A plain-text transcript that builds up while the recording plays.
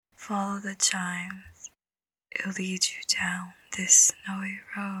follow the chimes, it'll lead you down this snowy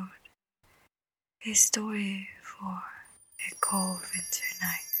road. A story for a cold winter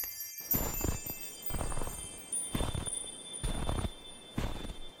night.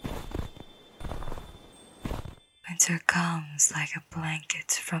 Winter comes like a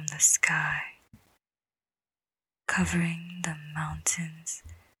blanket from the sky, covering the mountains,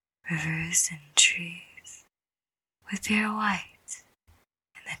 rivers, and trees with pure white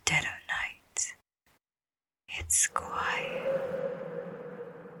in the dead of night. It's quiet.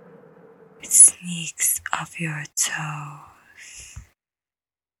 It sneaks up your toes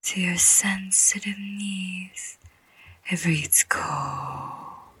to your sensitive knees. It breathes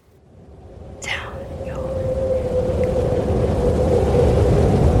cold down your.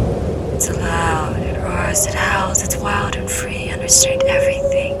 It's loud, it roars, it howls, it's wild and free, unrestrained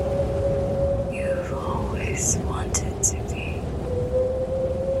everything you've always wanted to be.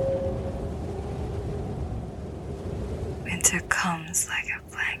 Winter comes like a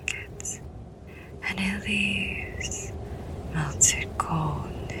blanket, and it leaves melted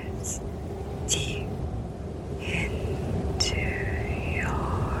coldness deep into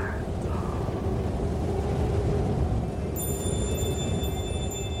your bones.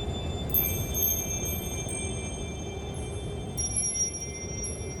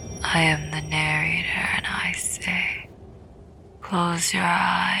 I am the narrator, and I say, close your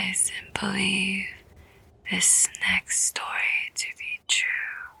eyes and believe this next story to be true.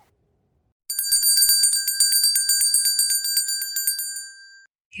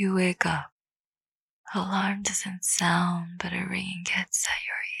 You wake up. Alarm doesn't sound, but a ringing gets at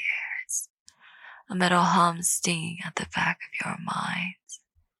your ears. A metal hum stinging at the back of your mind.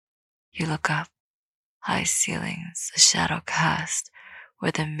 You look up. High ceilings, a shadow cast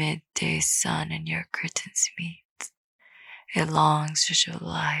where the midday sun and your curtains meet. A long stretch of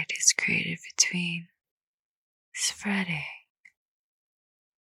light is created between, spreading.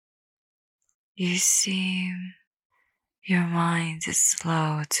 You seem, your mind is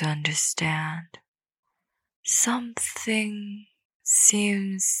slow to understand. Something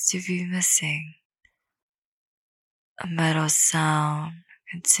seems to be missing. A metal sound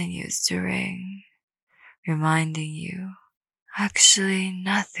continues to ring, reminding you, actually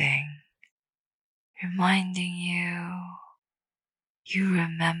nothing. Reminding you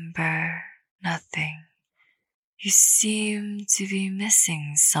remember nothing. You seem to be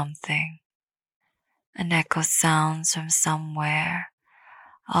missing something. An echo sounds from somewhere.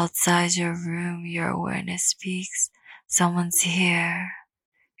 Outside your room, your awareness speaks. Someone's here.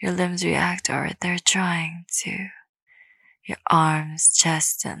 Your limbs react, or they're trying to. Your arms,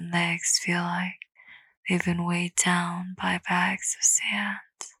 chest, and legs feel like they've been weighed down by bags of sand.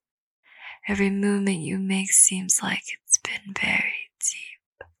 Every movement you make seems like it's been buried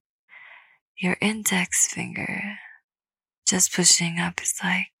deep. Your index finger just pushing up is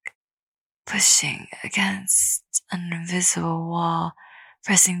like pushing against an invisible wall,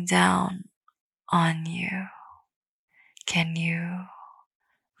 pressing down on you. Can you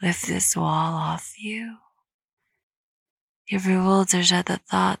lift this wall off you? You're bewildered at the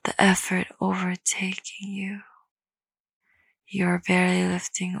thought, the effort overtaking you. Your barely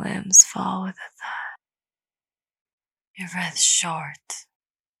lifting limbs fall with a thud. Your breath short,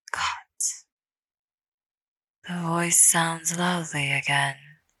 caught. The voice sounds loudly again,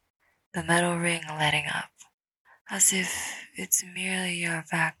 the metal ring letting up, as if it's merely your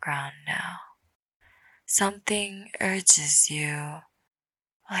background now. Something urges you,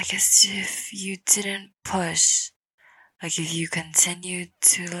 like as if you didn't push, like if you continued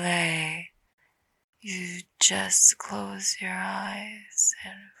to lay, you just close your eyes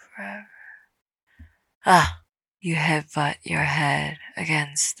and forever. You headbutt your head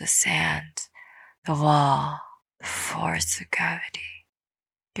against the sand, the wall, the force of gravity.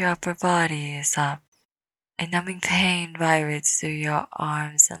 Your upper body is up. A numbing pain vibrates through your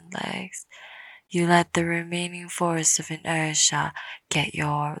arms and legs. You let the remaining force of inertia get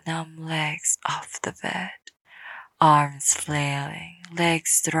your numb legs off the bed. Arms flailing,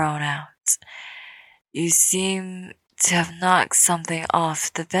 legs thrown out. You seem to have knocked something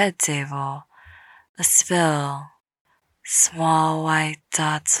off the bed table. A spill. Small white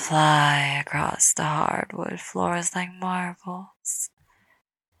dots fly across the hardwood floors like marbles.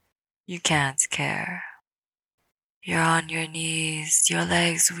 You can't care. You're on your knees, your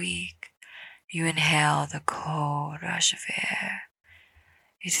legs weak. You inhale the cold rush of air.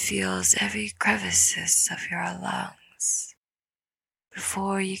 It fills every crevice of your lungs.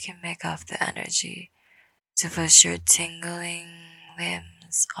 Before you can make up the energy to push your tingling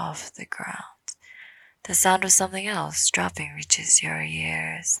limbs off the ground, the sound of something else dropping reaches your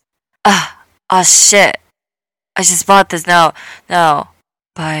ears. Ah, shit. I just bought this. No, no.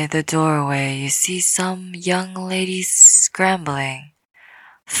 By the doorway, you see some young lady scrambling.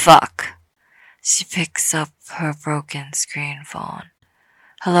 Fuck. She picks up her broken screen phone.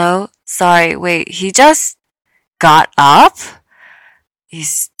 Hello? Sorry, wait, he just got up? You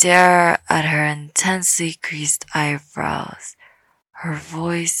stare at her intensely creased eyebrows. Her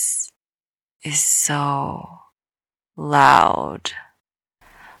voice is so loud.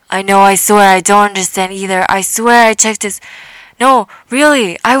 I know, I swear, I don't understand either. I swear I checked his. No,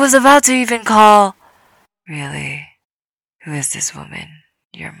 really, I was about to even call. Really? Who is this woman?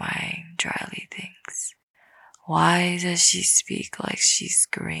 Your mind dryly thinks. Why does she speak like she's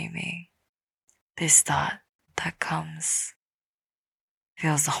screaming? This thought that comes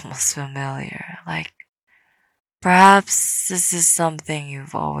feels almost familiar, like perhaps this is something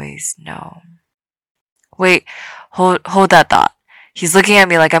you've always known. Wait, hold that thought. He's looking at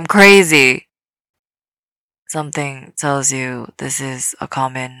me like I'm crazy. Something tells you this is a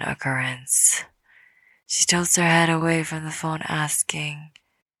common occurrence. She tilts her head away from the phone, asking,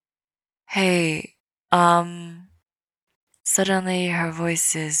 Hey, Suddenly her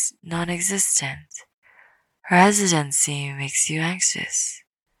voice is non-existent. Her hesitancy makes you anxious.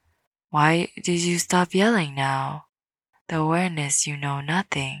 Why did you stop yelling now? The awareness you know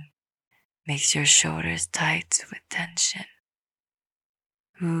nothing makes your shoulders tight with tension.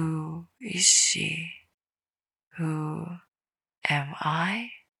 Who is she? Who am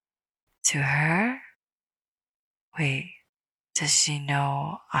I? To her? Wait, does she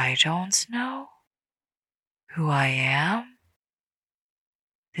know I don't know who I am?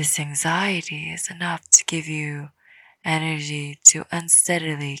 This anxiety is enough to give you energy to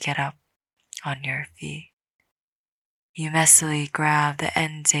unsteadily get up on your feet. You messily grab the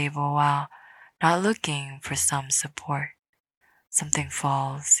end table while not looking for some support. Something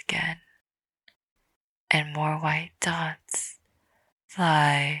falls again, and more white dots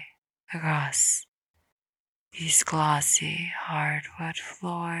fly across these glossy hardwood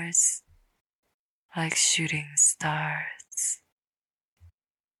floors like shooting stars.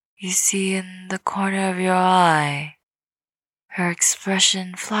 You see in the corner of your eye, her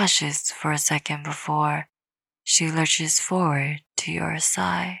expression flashes for a second before she lurches forward to your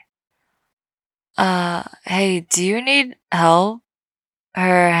side. Hey, do you need help?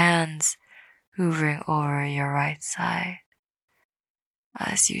 Her hands hovering over your right side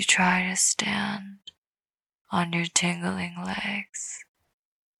as you try to stand on your tingling legs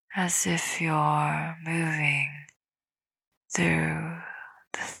as if you're moving through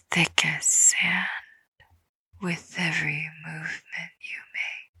the thickest sand with every movement you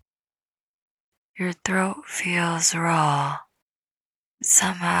make. Your throat feels raw.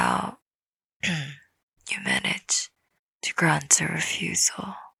 Somehow, you manage to grunt a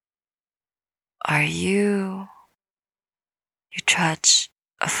refusal. Are you? You trudge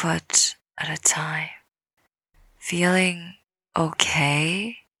a foot at a time. Feeling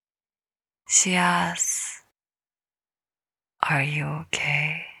okay? She asks. Are you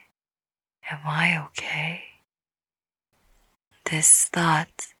okay? Am I okay? This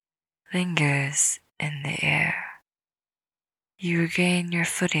thought lingers in the air. You regain your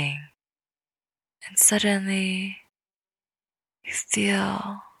footing, and suddenly you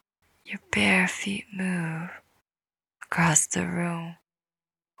feel your bare feet move across the room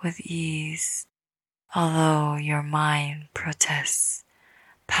with ease, although your mind protests,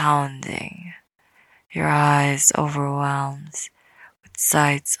 pounding, your eyes overwhelmed with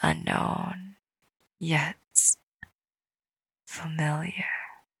sights unknown, yet familiar.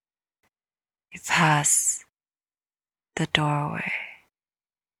 You pass the doorway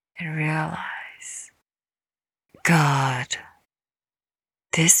and realize, God,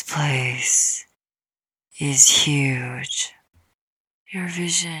 this place is huge. Your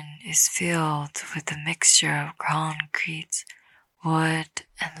vision is filled with a mixture of concrete, wood,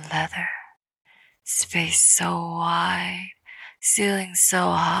 and leather. Space so wide, ceiling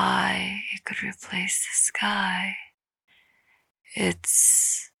so high it could replace the sky.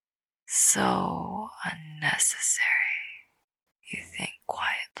 It's so unnecessary, you think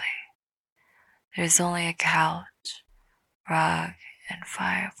quietly. There's only a couch, rug, and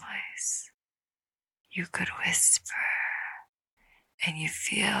fireplace. You could whisper, and you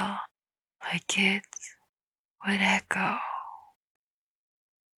feel like it would echo.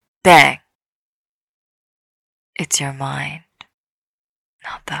 Bang! It's your mind,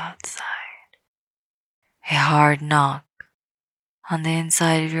 not the outside. A hard knock on the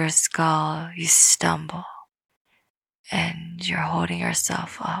inside of your skull. You stumble, and you're holding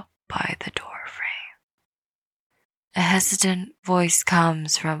yourself up by the door frame. A hesitant voice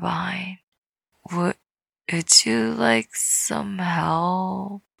comes from behind. Would you like some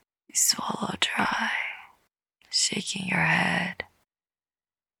help? You swallow dry, shaking your head.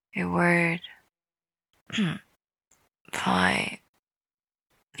 A word. Fine.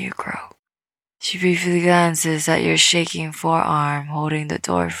 You croak. She briefly glances at your shaking forearm holding the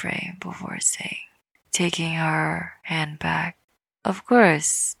doorframe before saying, taking her hand back, "Of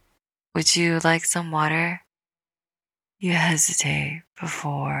course. Would you like some water?" You hesitate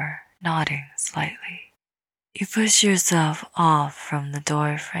before nodding slightly. You push yourself off from the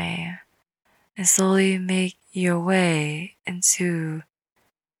doorframe and slowly make your way into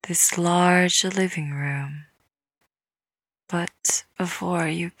this large living room. But before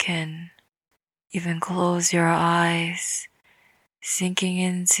you can even close your eyes, sinking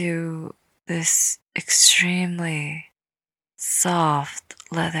into this extremely soft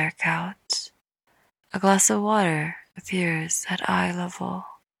leather couch, a glass of water appears at eye level.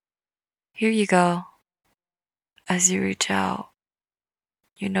 Here you go. As you reach out,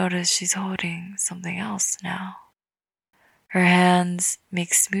 you notice she's holding something else now. Her hands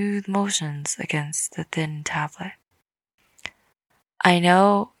make smooth motions against the thin tablet. "I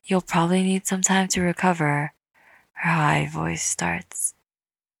know you'll probably need some time to recover," her high voice starts.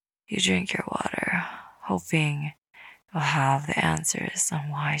 You drink your water, hoping you'll have the answers on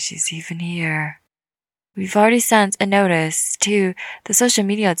why she's even here. "We've already sent a notice to the social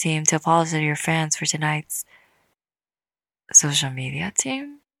media team to apologize to your fans for tonight's..." Social media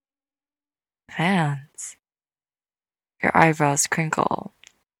team? Fans? Your eyebrows crinkle,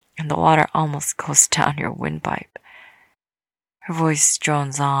 and the water almost goes down your windpipe. Her voice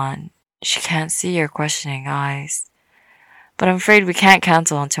drones on. She can't see your questioning eyes. "But I'm afraid we can't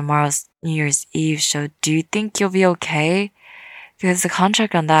cancel on tomorrow's New Year's Eve show. Do you think you'll be okay? Because the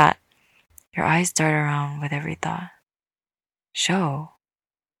contract on that..." Your eyes dart around with every thought. Show?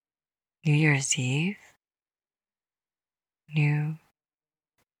 New Year's Eve? New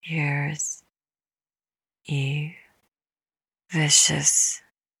Year's Eve. Vicious,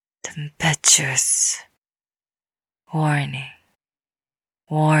 tempestuous. Warning,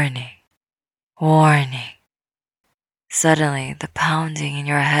 warning, warning. Suddenly, the pounding in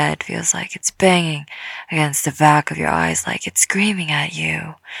your head feels like it's banging against the back of your eyes, like it's screaming at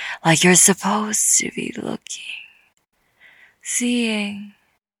you, like you're supposed to be looking, seeing,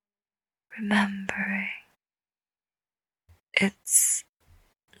 remembering. It's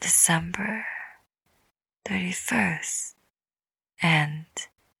December 31st, and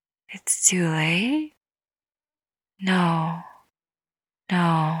it's too late? No,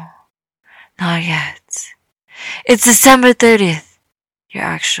 not yet. It's December 30th. Your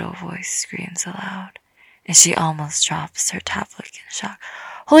actual voice screams aloud, and she almost drops her tablet in shock.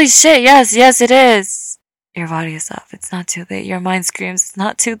 Holy shit, yes, it is. Your body is up. It's not too late. Your mind screams, it's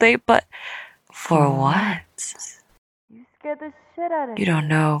not too late, but for what? You scared the shit out of me. You don't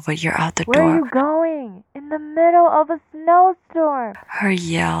know, but you're out the Where door. are you going? In the middle of a snowstorm. Her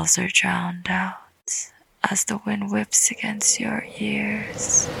yells are drowned out as the wind whips against your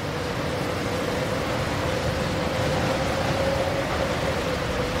ears.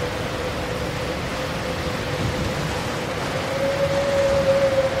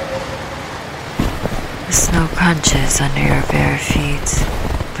 The snow crunches under your bare feet,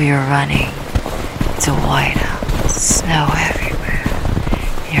 but you're running. It's a whiteout, snow everywhere.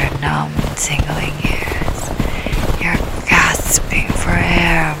 Your numb, tingling ears. You're gasping for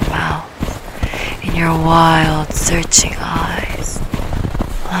air, mouth, in your wild, searching eyes,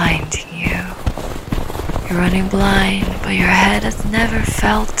 blinding you. You're running blind, but your head has never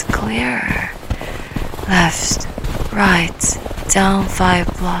felt clearer. Left, right, down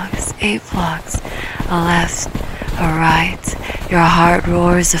 5 blocks, 8 blocks, a left, a right. Your heart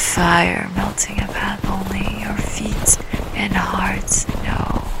roars a fire, melting a path only your feet and heart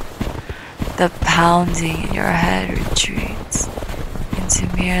know. The pounding in your head retreats into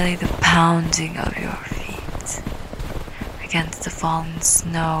merely the pounding of your feet against the fallen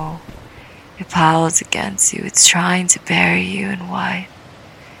snow. It piles against you. It's trying to bury you in white.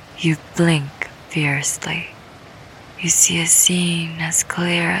 You blink fiercely. You see a scene as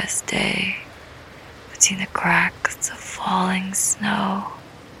clear as day between the cracks of falling snow.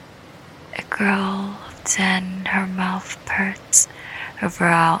 A girl of 10, her mouth pert, her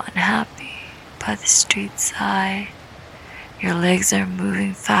brow unhappy by the street side. Your legs are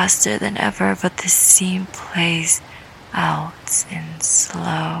moving faster than ever, but the scene plays out in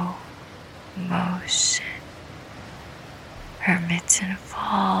slow motion. Her mitten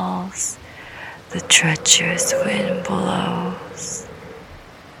falls, the treacherous wind blows.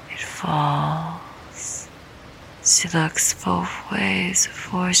 It falls She looks both ways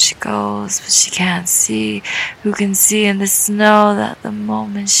before she goes, but she can't see. Who can see in the snow that the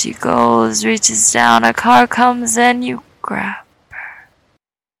moment she goes, reaches down, a car comes in, you grab her,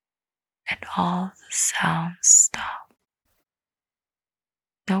 and all the sounds stop.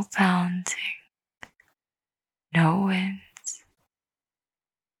 No pounding, no wind,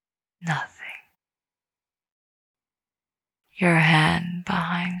 nothing. Your hand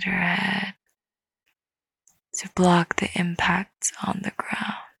behind her head to block the impact on the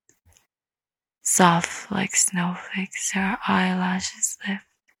ground. Soft like snowflakes, her eyelashes lift.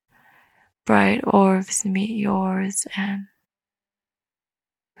 Bright orbs meet yours, and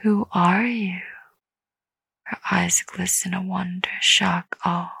who are you? Her eyes glisten in wonder, shock,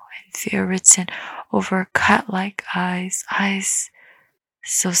 awe, and fear written over her cat-like eyes, eyes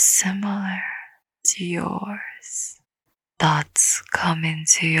so similar to yours. Thoughts come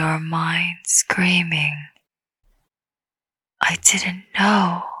into your mind, screaming, I didn't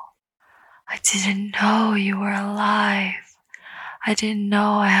know. I didn't know you were alive. I didn't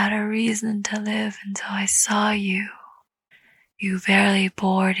know I had a reason to live until I saw you. You barely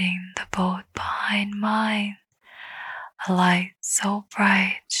boarding the boat behind mine. A light so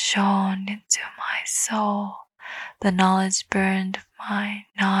bright shone into my soul. The knowledge burned my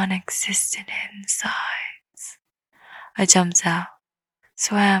non-existent insides. I jumped out,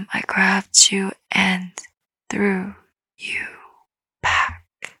 swam, I grabbed you and threw you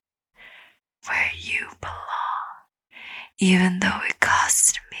back where you belong, even though it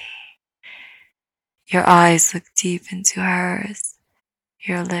cost me. Your eyes look deep into hers,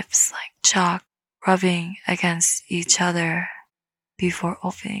 your lips like chalk rubbing against each other before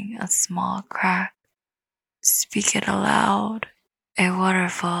opening a small crack. Speak it aloud, a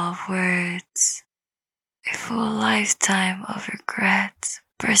waterfall of words, a full lifetime of regret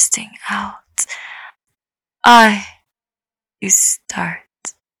bursting out. You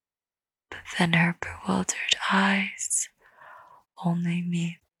start, but then her bewildered eyes only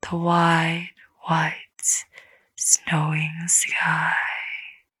meet the wide, white, snowing sky.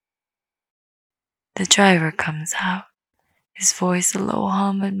 The driver comes out, his voice a low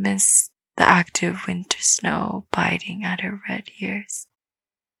hum amidst the active winter snow biting at her red ears.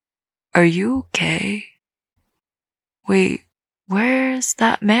 Are you okay? Wait, where's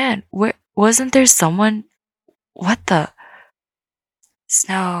that man? Wasn't there someone? What the?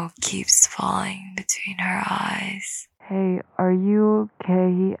 Snow keeps falling between her eyes. Hey, are you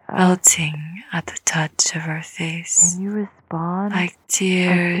okay? Melting at the touch of her face. Can you respond? Like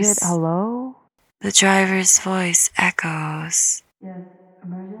tears. Kid, hello? The driver's voice echoes. Yes,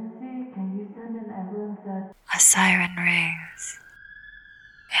 emergency? Can you send an ambulance at... A siren rings.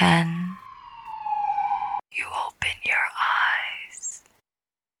 And you open your eyes.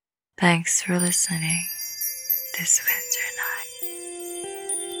 Thanks for listening this winter night.